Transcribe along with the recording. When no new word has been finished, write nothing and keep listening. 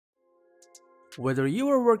Whether you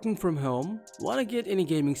are working from home, want to get any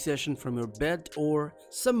gaming session from your bed, or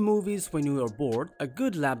some movies when you are bored, a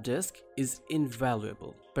good lap desk is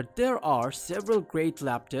invaluable. But there are several great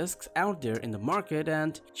lap desks out there in the market,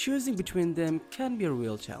 and choosing between them can be a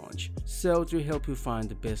real challenge. So to help you find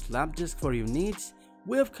the best lap desk for your needs,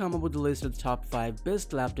 we have come up with a list of the top 5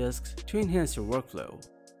 best lap desks to enhance your workflow.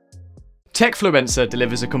 Techfluencer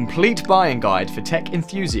delivers a complete buying guide for tech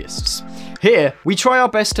enthusiasts. Here, we try our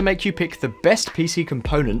best to make you pick the best PC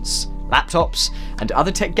components, laptops, and other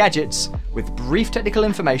tech gadgets with brief technical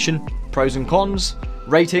information, pros and cons,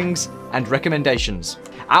 ratings, and recommendations.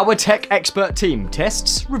 Our tech expert team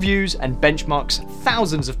tests, reviews, and benchmarks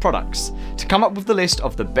thousands of products to come up with the list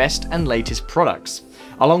of the best and latest products,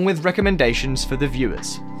 along with recommendations for the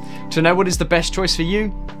viewers. To know what is the best choice for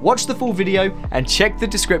you, watch the full video and check the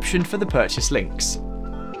description for the purchase links.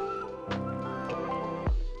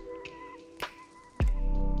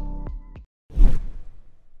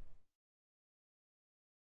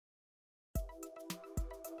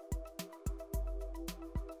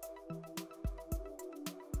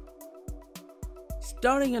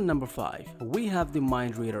 Starting at number 5, we have the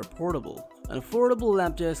MindReader Portable, an affordable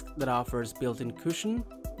lap desk that offers built-in cushion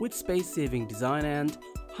with space-saving design and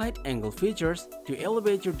height angle features to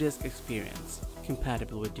elevate your desk experience.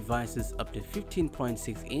 Compatible with devices up to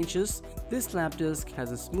 15.6 inches, this lap desk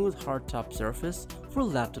has a smooth hardtop surface for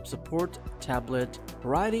laptop support, tablet,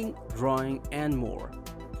 writing, drawing, and more.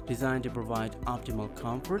 Designed to provide optimal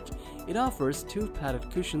comfort, it offers 2 padded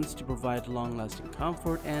cushions to provide long-lasting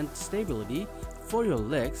comfort and stability for your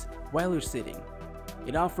legs while you're sitting.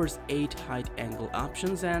 It offers 8 height angle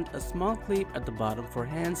options and a small clip at the bottom for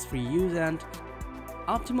hands-free use and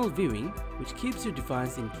optimal viewing, which keeps your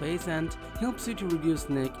device in place and helps you to reduce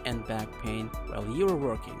neck and back pain while you are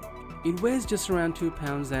working. It weighs just around 2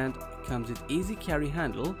 pounds and comes with easy carry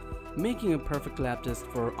handle, making a perfect lap desk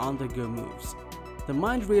for on-the-go moves. The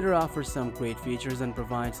MindReader offers some great features and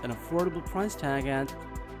provides an affordable price tag, and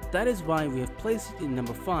that is why we have placed it in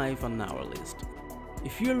number 5 on our list.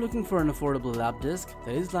 If you're looking for an affordable lap desk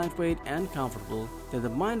that is lightweight and comfortable, then the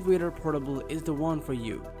MindReader Portable is the one for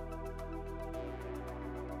you.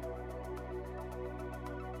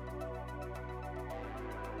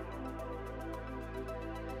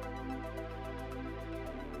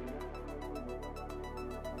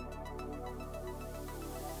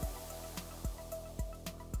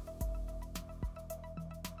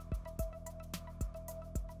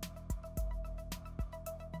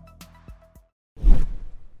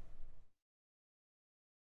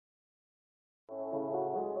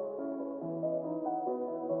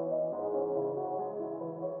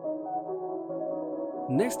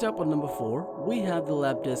 Next up on number 4, we have the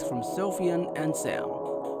lap desk from Sofian & Sam,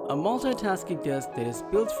 a multitasking desk that is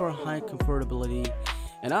built for high comfortability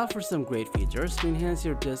and offers some great features to enhance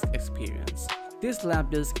your desk experience. This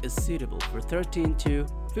lap desk is suitable for 13 to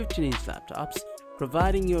 15-inch laptops,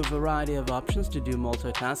 providing you a variety of options to do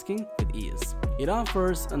multitasking with ease. It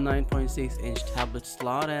offers a 9.6-inch tablet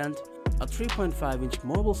slot and a 3.5-inch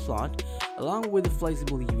mobile slot, along with a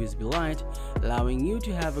flexible USB light, allowing you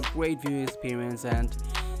to have a great viewing experience and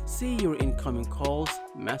see your incoming calls,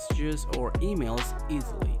 messages, or emails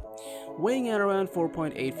easily. Weighing at around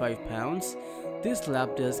 4.85 pounds, this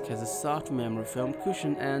lap desk has a soft memory foam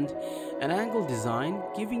cushion and an angled design,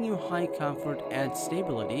 giving you high comfort and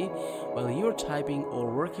stability while you're typing or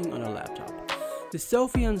working on a laptop. The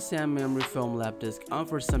Sofian & Sam memory foam lap desk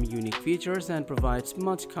offers some unique features and provides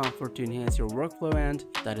much comfort to enhance your workflow, and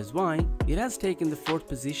that is why it has taken the 4th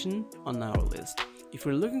position on our list. If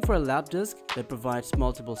you're looking for a lap desk that provides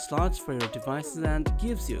multiple slots for your devices and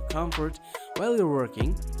gives you comfort while you're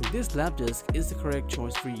working, this lap desk is the correct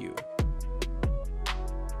choice for you.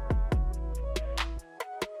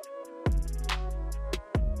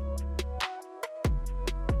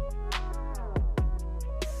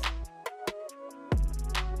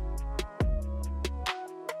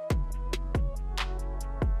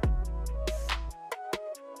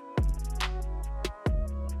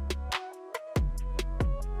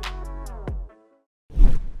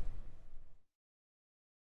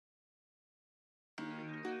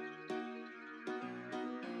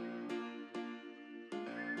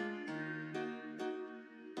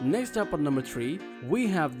 Next up on number 3, we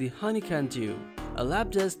have the Honeycomb Duo, a lap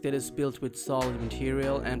desk that is built with solid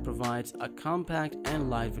material and provides a compact and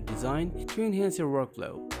lightweight design to enhance your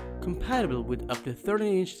workflow. Compatible with up to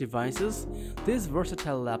 13-inch devices, this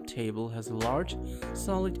versatile lap table has a large,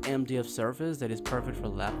 solid MDF surface that is perfect for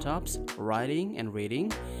laptops, writing and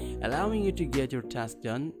reading, allowing you to get your task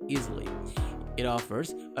done easily. It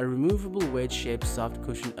offers a removable wedge-shaped soft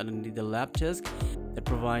cushion underneath the lap desk that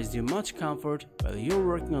provides you much comfort while you're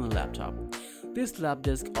working on a laptop. This lap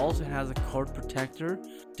desk also has a cord protector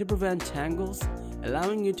to prevent tangles,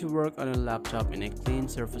 allowing you to work on a laptop in a clean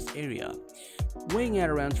surface area. Weighing at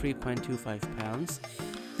around 3.25 pounds,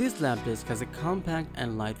 this lap desk has a compact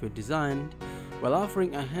and lightweight design while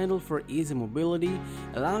offering a handle for easy mobility,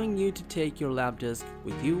 allowing you to take your lap desk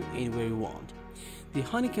with you anywhere you want. The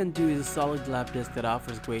Honeycomb 2 is a solid lap desk that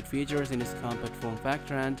offers great features in its compact form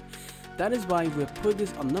factor, and that is why we have put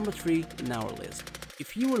this on number 3 in our list.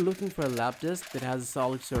 If you are looking for a lap desk that has a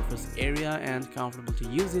solid surface area and comfortable to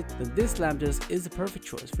use it, then this lap desk is the perfect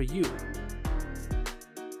choice for you.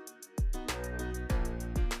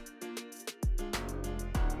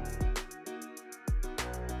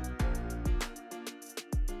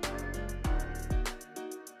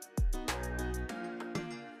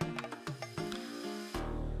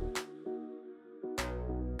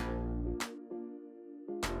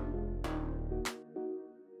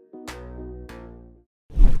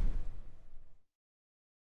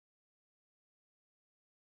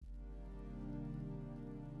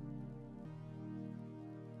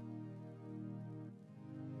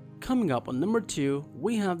 Coming up on number 2,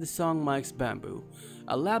 we have the Songmix Bamboo,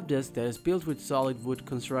 a lap desk that is built with solid wood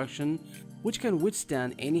construction which can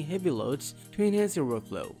withstand any heavy loads to enhance your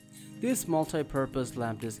workflow. This multi-purpose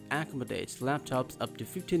lap desk accommodates laptops up to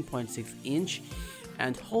 15.6 inch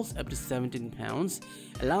and holds up to 17 pounds,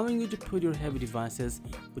 allowing you to put your heavy devices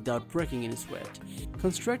without breaking any sweat.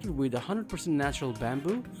 Constructed with 100% natural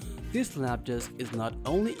bamboo, this lap desk is not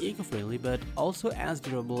only eco-friendly but also as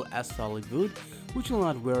durable as solid wood, which will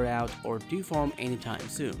not wear out or deform anytime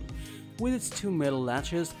soon. With its 2 metal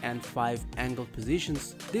latches and 5 angled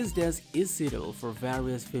positions, this desk is suitable for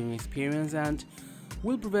various viewing experience and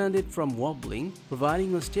will prevent it from wobbling,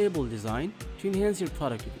 providing a stable design to enhance your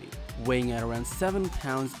productivity. Weighing at around 7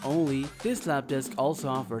 pounds only, this lap desk also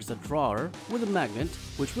offers a drawer with a magnet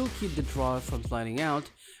which will keep the drawer from sliding out,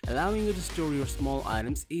 allowing you to store your small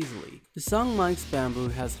items easily. The Songmix Bamboo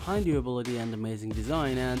has high durability and amazing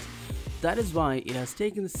design, and that is why it has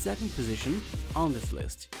taken the 2nd position on this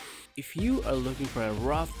list. If you are looking for a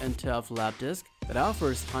rough and tough lap desk that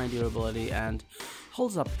offers high durability and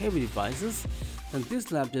holds up heavy devices, then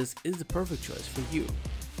this lap desk is the perfect choice for you.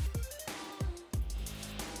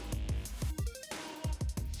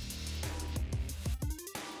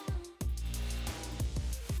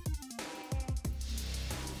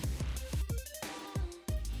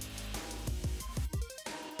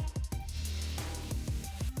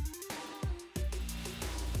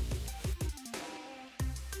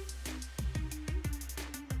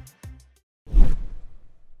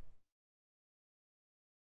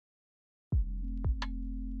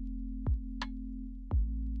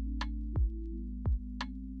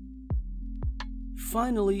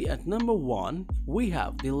 Finally, at number 1, we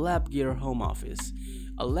have the LapGear Home Office,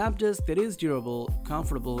 a lap desk that is durable,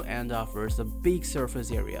 comfortable, and offers a big surface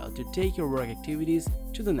area to take your work activities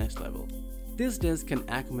to the next level. This desk can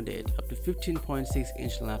accommodate up to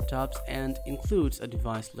 15.6-inch laptops and includes a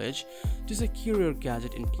device ledge to secure your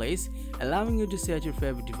gadget in place, allowing you to set your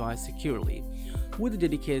favorite device securely. With a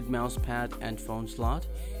dedicated mouse pad and phone slot,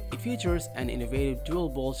 it features an innovative dual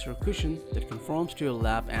bolster cushion that conforms to your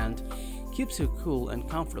lap and keeps you cool and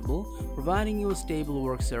comfortable, providing you a stable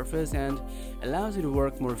work surface and allows you to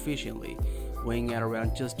work more efficiently. Weighing at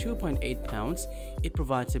around just 2.8 pounds, it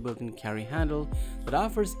provides a built-in carry handle that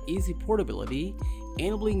offers easy portability,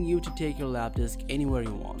 enabling you to take your lap desk anywhere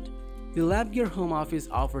you want. The LapGear Home Office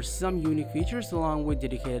offers some unique features along with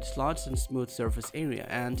dedicated slots and smooth surface area,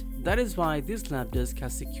 and that is why this lap desk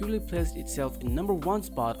has securely placed itself in number 1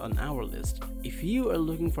 spot on our list. If you are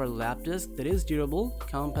looking for a lap desk that is durable,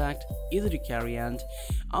 compact, easy to carry, and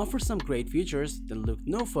offers some great features, then look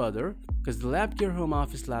no further, because the LapGear Home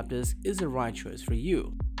Office lap desk is the right choice for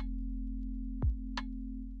you.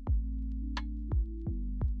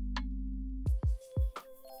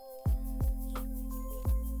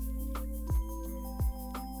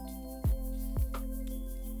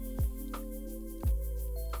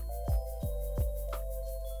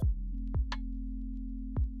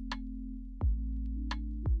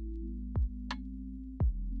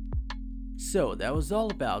 So that was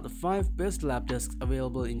all about the 5 best lap desks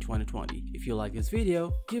available in 2020. If you like this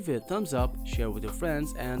video, give it a thumbs up, share with your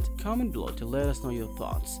friends, and comment below to let us know your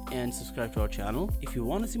thoughts. And subscribe to our channel if you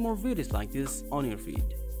want to see more videos like this on your feed.